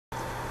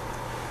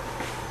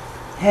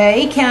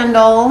Hey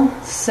Kendall,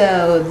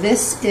 so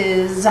this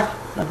is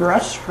the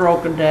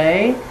breaststroke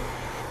day,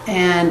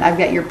 and I've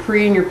got your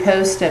pre and your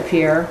post up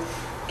here.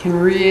 Can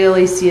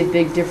really see a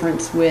big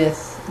difference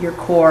with your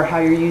core, how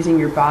you're using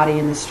your body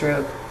in the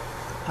stroke.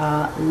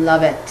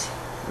 Love it,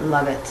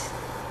 love it,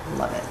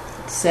 love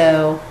it.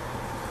 So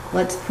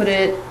let's put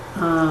it,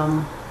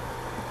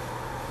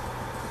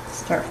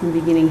 start from the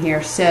beginning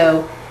here.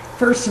 So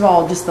first of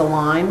all, just the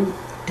line,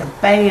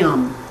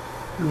 bam.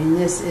 I mean,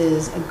 this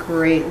is a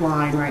great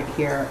line right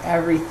here.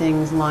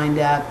 Everything's lined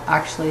up.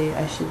 Actually,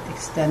 I should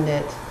extend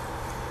it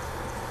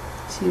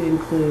to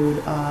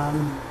include,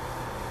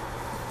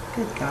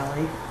 good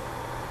golly.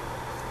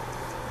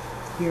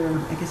 Here,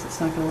 I guess it's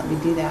not going to let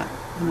me do that.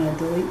 I'm going to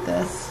delete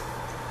this.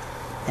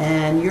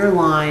 And your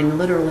line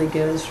literally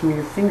goes from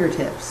your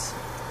fingertips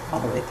all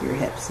the way through your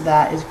hips. So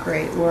that is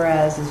great.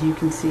 Whereas, as you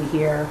can see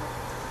here,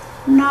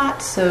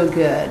 not so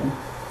good.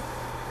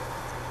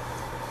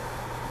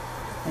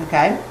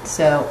 Okay,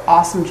 so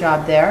awesome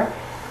job there.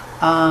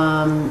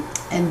 And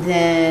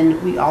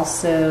then we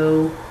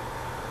also,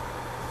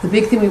 the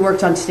big thing we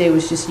worked on today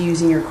was just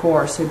using your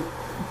core. So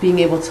being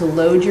able to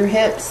load your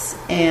hips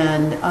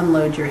and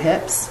unload your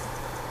hips.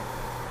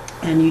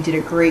 And you did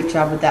a great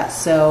job with that.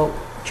 So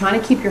trying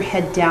to keep your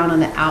head down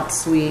on the out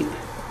sweep,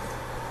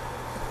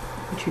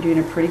 which you're doing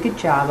a pretty good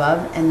job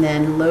of. And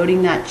then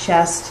loading that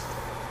chest.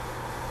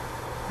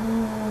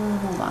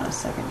 Hold on a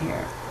second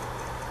here.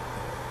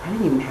 I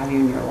didn't even have you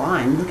in your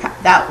line. Look how,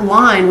 that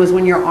line was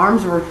when your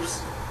arms were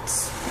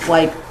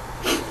like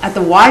at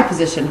the Y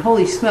position.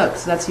 Holy smokes,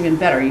 so that's even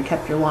better. You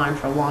kept your line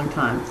for a long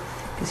time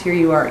because here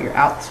you are at your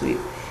out sweep.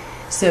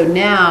 So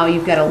now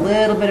you've got a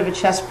little bit of a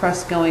chest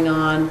press going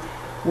on,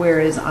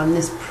 whereas on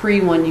this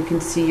pre one you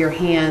can see your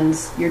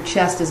hands, your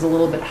chest is a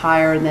little bit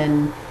higher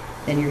than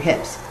your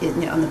hips.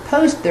 On the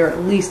post they're at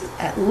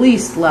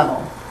least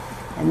level.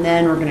 And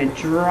then we're going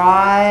to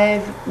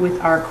drive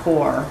with our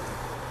core,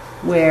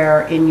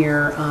 where in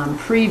your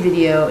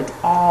pre-video it's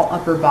all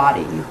upper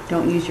body. You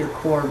don't use your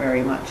core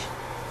very much.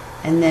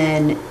 And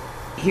then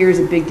here's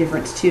a big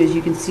difference too. As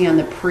you can see on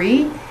the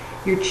pre,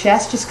 your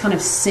chest just kind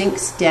of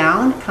sinks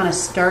down. It kind of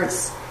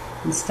starts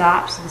and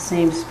stops at the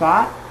same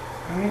spot.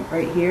 All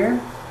right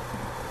here.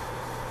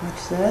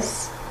 Watch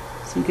this.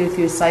 So you go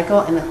through a cycle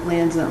and it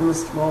lands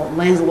almost, well, it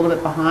lands a little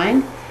bit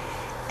behind.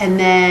 And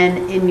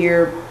then in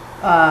your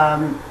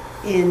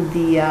in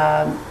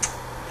the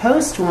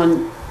post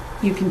one,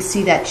 you can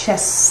see that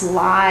chest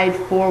slide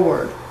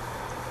forward.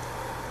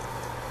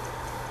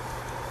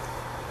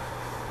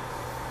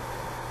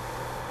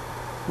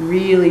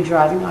 Really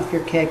driving off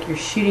your kick. You're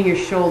shooting your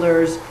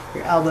shoulders,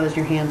 your elbows,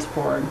 your hands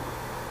forward.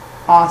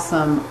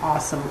 Awesome,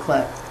 awesome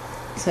clip.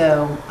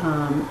 So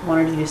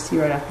wanted you to see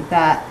right off the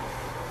bat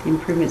the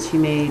improvements you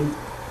made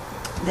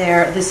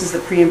there. This is the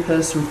pre and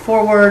post from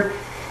forward.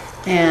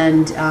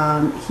 And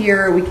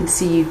here we can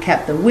see you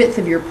kept the width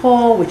of your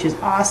pull, which is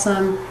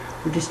awesome.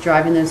 We're just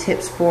driving those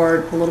hips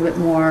forward a little bit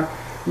more,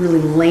 really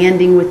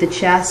landing with the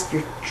chest.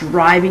 You're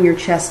driving your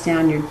chest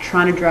down. You're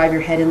trying to drive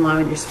your head in line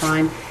with your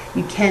spine.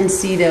 You can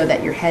see, though,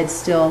 that your head's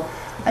still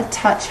a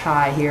touch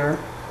high here.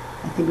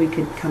 I think we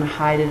could kind of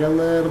hide it a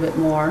little bit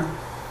more.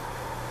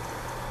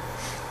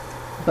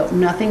 But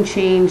nothing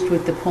changed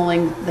with the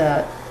pulling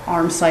the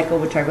arm cycle,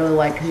 which I really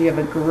like because you have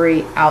a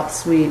great out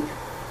sweep,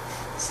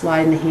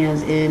 sliding the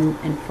hands in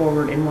and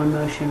forward in one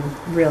motion.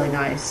 Really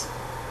nice.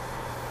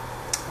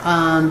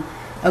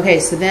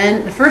 Okay, so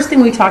then the first thing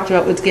we talked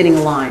about was getting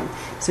a line.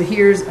 So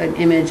here's an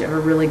image of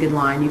a really good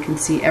line. You can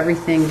see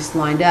everything just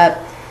lined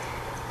up,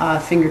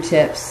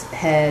 fingertips,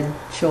 head,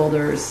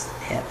 shoulders,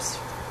 hips.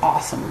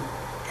 Awesome.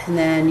 And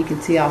then you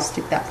can see I'll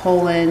stick that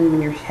pole in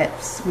when your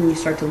hips, when you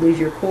start to lose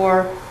your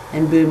core,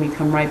 and boom, you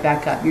come right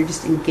back up. You're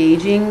just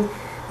engaging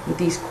with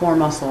these core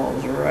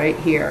muscles right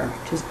here,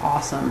 which is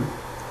awesome.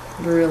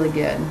 Really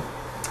good.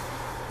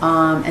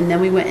 And then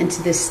we went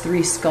into this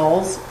 3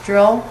 skulls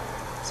drill.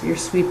 So you're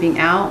sweeping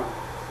out.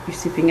 You're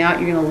sweeping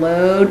out, you're going to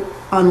load,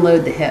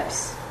 unload the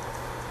hips.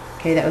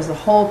 Okay, that was the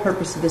whole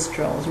purpose of this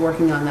drill, is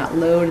working on that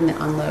load and the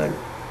unload.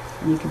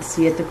 And you can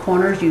see at the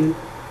corners, here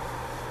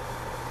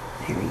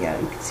we go,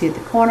 you can see at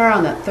the corner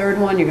on that third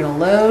one, you're going to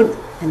load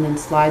and then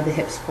slide the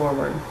hips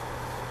forward.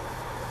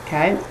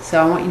 Okay,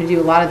 so I want you to do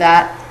a lot of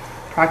that,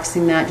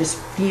 practicing that, just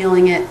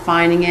feeling it,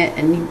 finding it,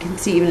 and you can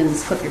see even in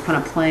this clip, you're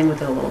kind of playing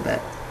with it a little bit.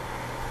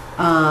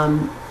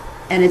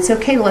 And it's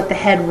okay to let the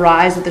head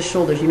rise with the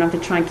shoulders. You don't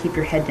have to try and keep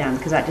your head down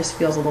because that just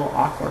feels a little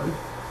awkward.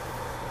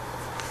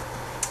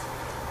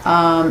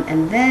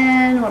 And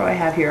then, what do I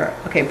have here?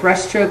 Okay,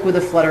 breaststroke with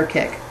a flutter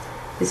kick.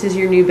 This is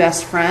your new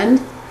best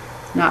friend.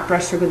 Not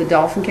breaststroke with a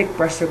dolphin kick,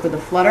 breaststroke with a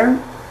flutter.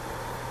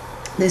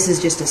 This is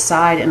just a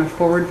side and a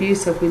forward view.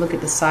 So if we look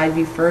at the side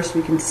view first,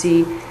 we can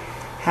see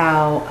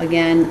how,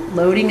 again,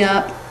 loading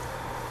up.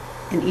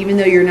 And even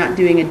though you're not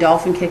doing a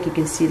dolphin kick, you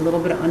can see a little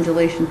bit of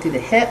undulation through the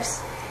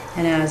hips.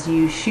 And as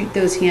you shoot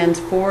those hands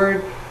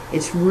forward,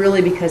 it's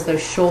really because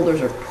those shoulders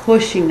are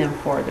pushing them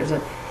forward. There's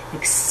an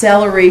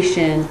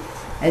acceleration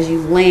as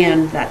you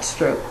land that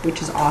stroke,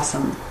 which is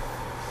awesome.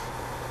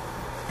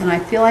 And I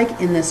feel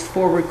like in this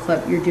forward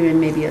clip, you're doing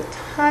maybe a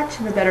touch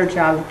of a better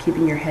job of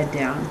keeping your head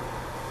down.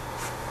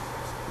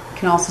 You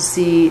can also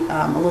see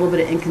a little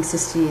bit of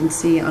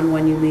inconsistency on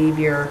when you leave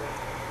your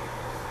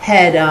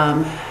head,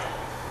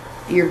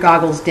 your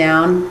goggles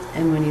down,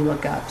 and when you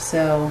look up.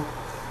 So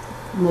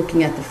I'm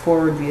looking at the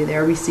forward view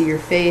there. We see your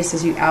face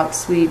as you out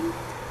sweep.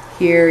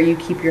 Here, you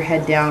keep your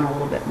head down a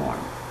little bit more.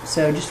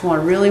 So just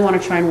really want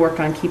to try and work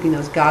on keeping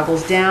those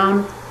goggles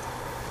down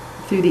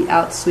through the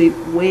out sweep,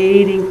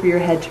 waiting for your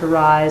head to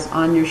rise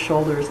on your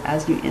shoulders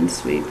as you in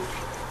sweep.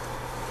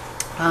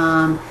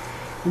 And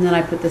then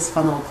I put this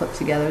fun little clip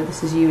together.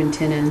 This is you and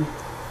Tinnen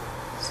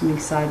swimming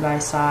side by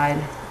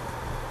side.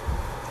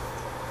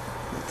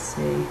 Let's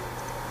see.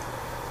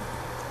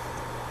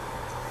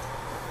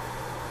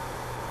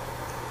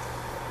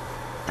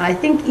 And I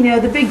think, you know,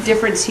 the big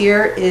difference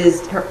here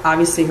is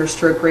obviously her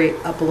stroke rate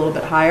up a little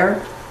bit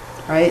higher,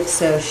 right?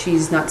 So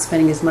she's not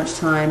spending as much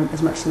time,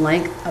 as much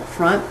length up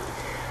front.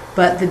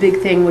 But the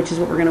big thing, which is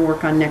what we're going to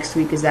work on next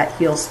week, is that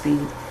heel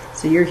speed.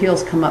 So your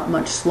heels come up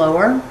much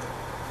slower.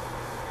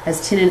 As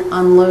Tinnen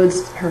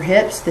unloads her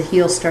hips, the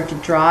heels start to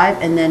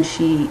drive, and then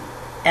she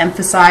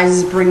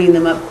emphasizes bringing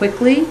them up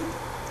quickly,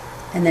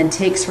 and then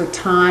takes her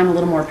time, a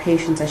little more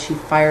patience as she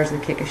fires the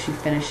kick as she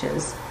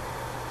finishes.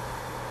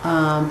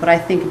 But I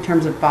think in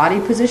terms of body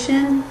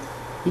position,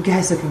 you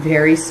guys look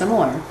very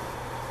similar.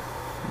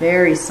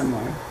 Very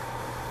similar.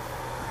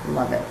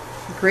 Love it.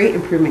 Great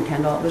improvement,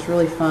 Kendall. It was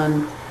really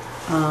fun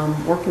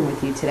working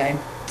with you today.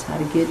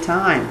 Had a good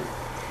time.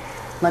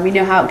 Let me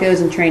know how it goes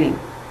in training.